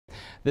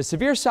The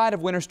severe side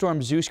of Winter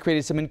Storm Zeus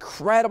created some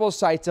incredible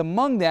sights,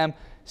 among them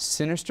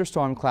sinister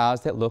storm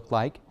clouds that look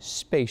like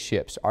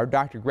spaceships. Our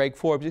Dr. Greg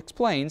Forbes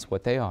explains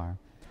what they are.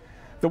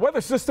 The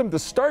weather system to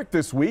start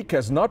this week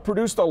has not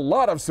produced a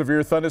lot of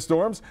severe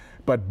thunderstorms,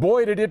 but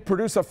boy did it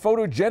produce a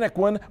photogenic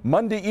one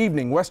Monday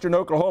evening. Western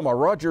Oklahoma,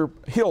 Roger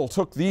Hill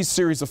took these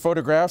series of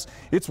photographs.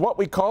 It's what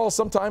we call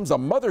sometimes a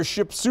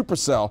mothership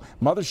supercell.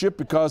 Mothership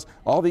because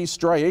all these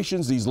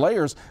striations, these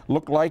layers,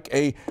 look like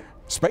a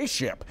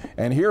spaceship.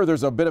 And here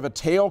there's a bit of a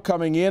tail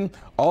coming in,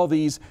 all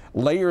these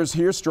layers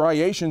here,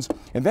 striations,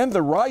 and then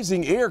the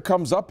rising air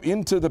comes up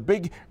into the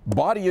big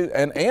body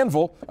and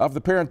anvil of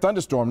the parent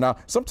thunderstorm. Now,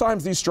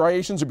 sometimes these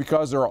striations are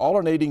because there are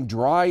alternating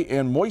dry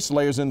and moist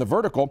layers in the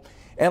vertical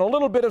and a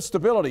little bit of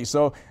stability,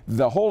 so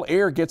the whole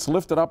air gets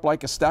lifted up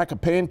like a stack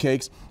of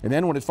pancakes, and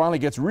then when it finally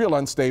gets real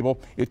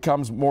unstable, it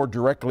comes more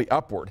directly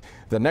upward.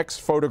 The next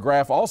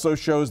photograph also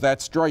shows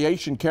that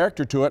striation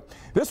character to it.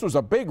 This was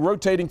a big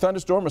rotating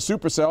thunderstorm, a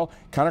supercell,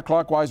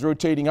 counterclockwise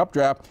rotating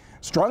updraft,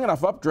 strong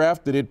enough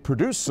updraft that it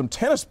produced some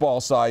tennis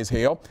ball size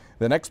hail.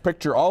 The next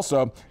picture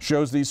also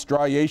shows these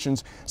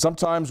striations.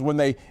 Sometimes when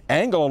they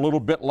angle a little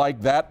bit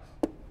like that,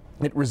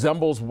 it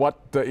resembles what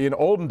in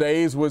olden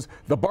days was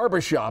the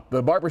barbershop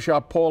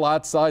pole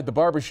outside the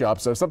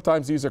barbershop. So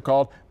sometimes these are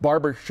called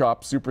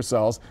barbershop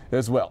supercells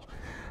as well.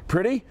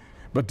 Pretty,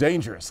 but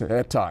dangerous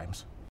at times.